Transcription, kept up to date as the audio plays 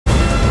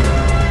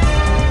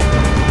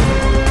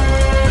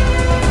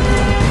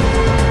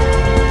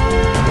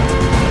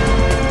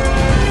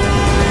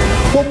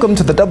Welcome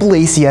to the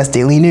DoubleACS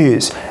Daily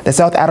News. The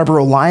South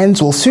Attleboro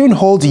Lions will soon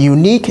hold a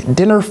unique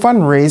dinner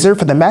fundraiser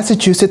for the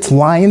Massachusetts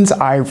Lions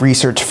Eye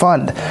Research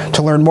Fund.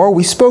 To learn more,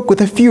 we spoke with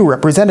a few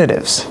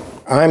representatives.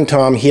 I'm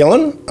Tom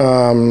Heelan.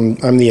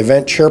 I'm the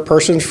event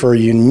chairperson for a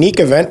unique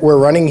event we're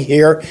running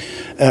here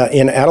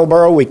in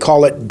Attleboro. We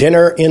call it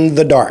Dinner in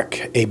the Dark,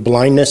 a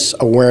blindness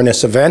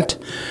awareness event.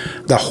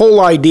 The whole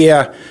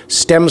idea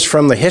stems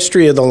from the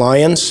history of the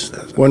Lions.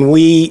 When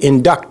we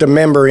induct a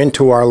member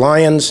into our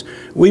Lions,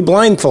 we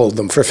blindfold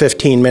them for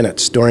 15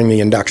 minutes during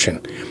the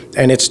induction.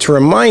 And it's to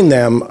remind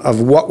them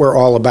of what we're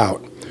all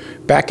about.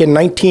 Back in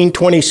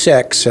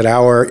 1926 at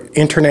our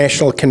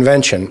international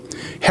convention,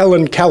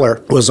 Helen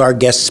Keller was our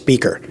guest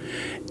speaker,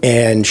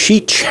 and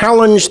she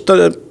challenged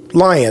the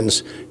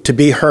Lions to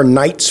be her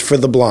knights for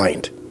the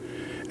blind.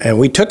 And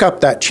we took up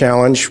that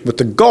challenge with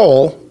the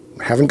goal,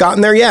 haven't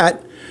gotten there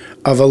yet,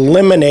 of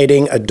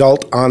eliminating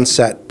adult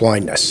onset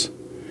blindness.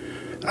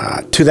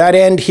 To that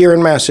end, here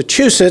in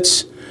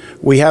Massachusetts,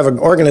 we have an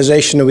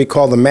organization that we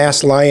call the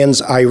Mass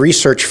Lions Eye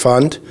Research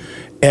Fund,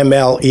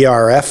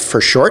 MLERF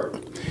for short.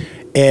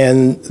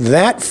 And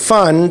that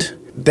fund,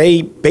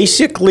 they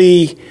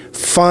basically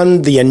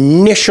fund the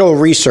initial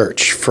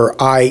research for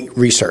eye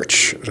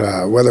research,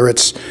 whether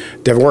it's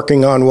they're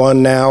working on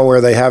one now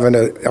where they have an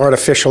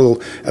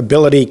artificial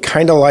ability,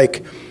 kind of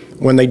like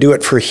when they do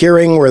it for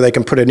hearing, where they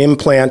can put an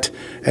implant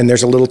and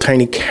there's a little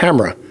tiny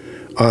camera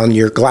on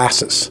your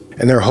glasses.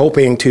 And they're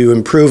hoping to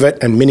improve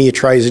it and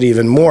miniaturize it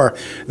even more,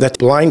 that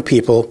blind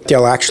people,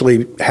 they'll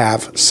actually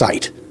have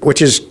sight,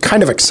 which is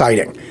kind of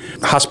exciting.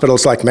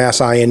 Hospitals like Mass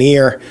Eye and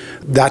Ear,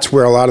 that's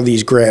where a lot of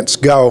these grants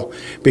go,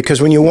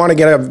 because when you want to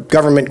get a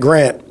government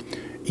grant,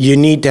 you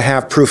need to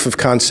have proof of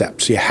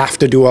concepts. You have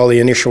to do all the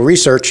initial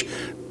research.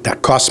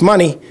 That costs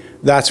money.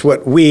 That's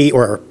what we,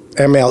 or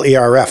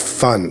MLERF,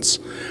 funds.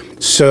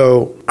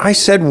 So I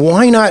said,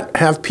 why not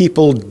have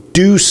people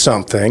do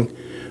something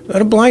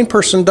that a blind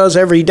person does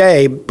every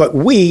day, but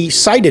we,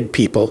 sighted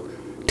people,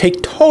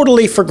 take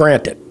totally for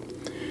granted?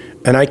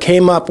 And I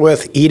came up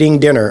with eating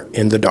dinner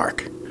in the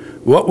dark.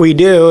 What we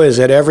do is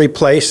at every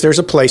place, there's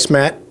a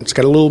placemat. It's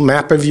got a little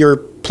map of your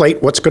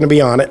plate, what's going to be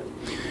on it.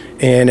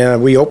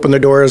 And we open the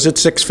doors at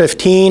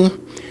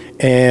 6:15.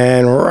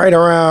 And right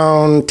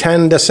around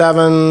 10 to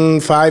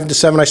 7, 5 to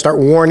 7, I start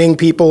warning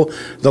people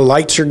the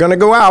lights are going to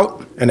go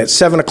out. And at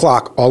 7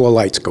 o'clock, all the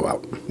lights go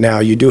out. Now,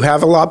 you do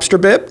have a lobster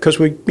bib because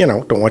we,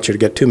 don't want you to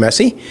get too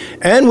messy.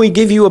 And we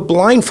give you a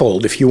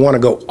blindfold if you want to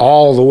go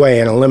all the way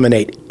and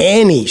eliminate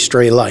any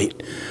stray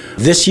light.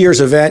 This year's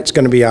event is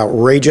going to be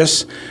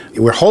outrageous.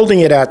 We're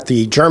holding it at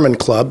the German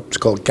club. It's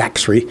called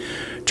GACSRI,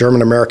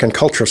 German American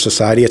Cultural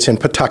Society. It's in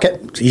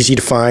Pawtucket. It's easy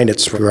to find.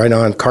 It's right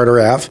on Carter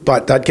Ave.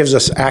 But that gives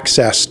us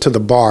access to the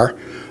bar.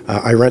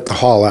 I rent the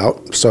hall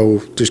out. So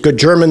there's good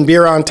German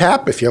beer on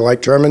tap if you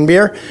like German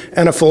beer,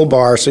 and a full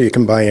bar so you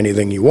can buy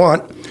anything you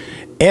want.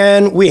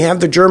 And we have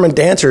the German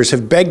dancers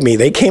have begged me.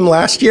 They came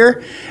last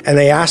year and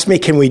they asked me,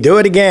 can we do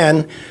it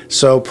again?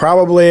 So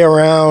probably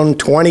around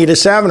 20 to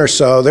 7 or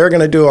so, they're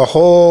going to do a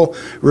whole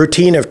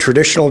routine of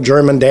traditional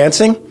German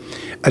dancing.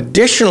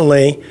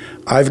 Additionally,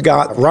 I've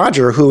got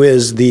Roger, who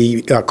is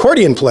the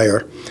accordion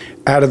player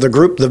out of the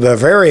group, the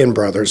Bavarian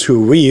Brothers,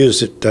 who we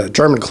use at the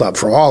German Club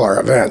for all our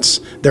events.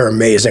 They're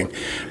amazing.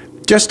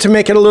 Just to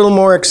make it a little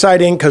more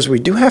exciting, because we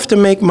do have to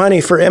make money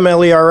for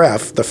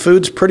MLERF. The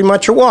food's pretty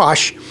much a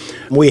wash.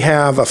 We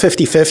have a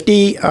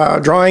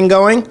 50-50 drawing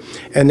going,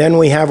 and then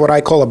we have what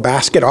I call a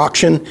basket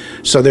auction.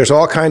 So there's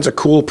all kinds of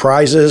cool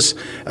prizes.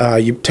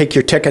 You take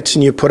your tickets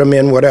and you put them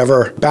in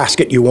whatever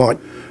basket you want.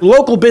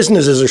 Local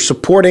businesses are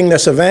supporting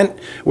this event,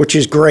 which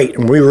is great,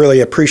 and we really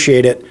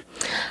appreciate it.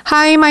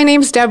 Hi, my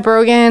name's Deb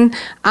Brogan.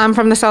 I'm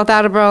from the South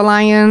Attleboro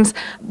Lions.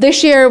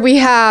 This year we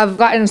have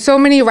gotten so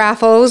many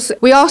raffles.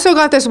 We also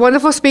got this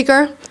wonderful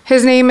speaker.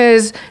 His name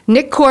is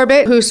Nick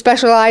Corbett, who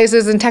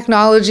specializes in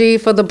technology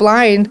for the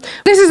blind.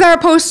 This is our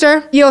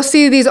poster. You'll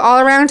see these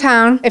all around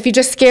town. If you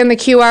just scan the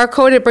QR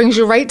code, it brings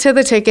you right to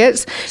the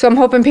tickets. So I'm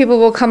hoping people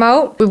will come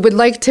out. We would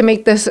like to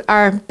make this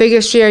our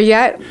biggest year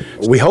yet.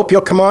 We hope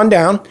you'll come on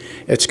down.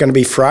 It's going to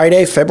be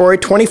Friday, February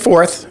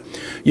 24th.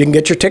 You can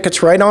get your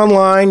tickets right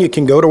online. You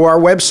can go to our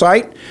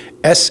website,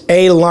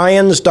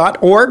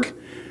 salions.org.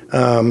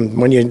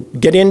 When you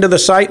get into the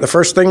site, the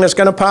first thing that's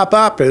going to pop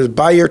up is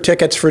buy your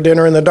tickets for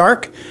Dinner in the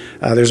Dark.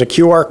 There's a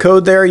QR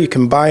code there. You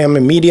can buy them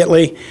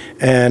immediately,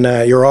 and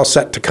you're all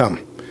set to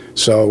come.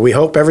 So we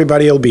hope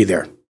everybody will be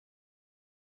there.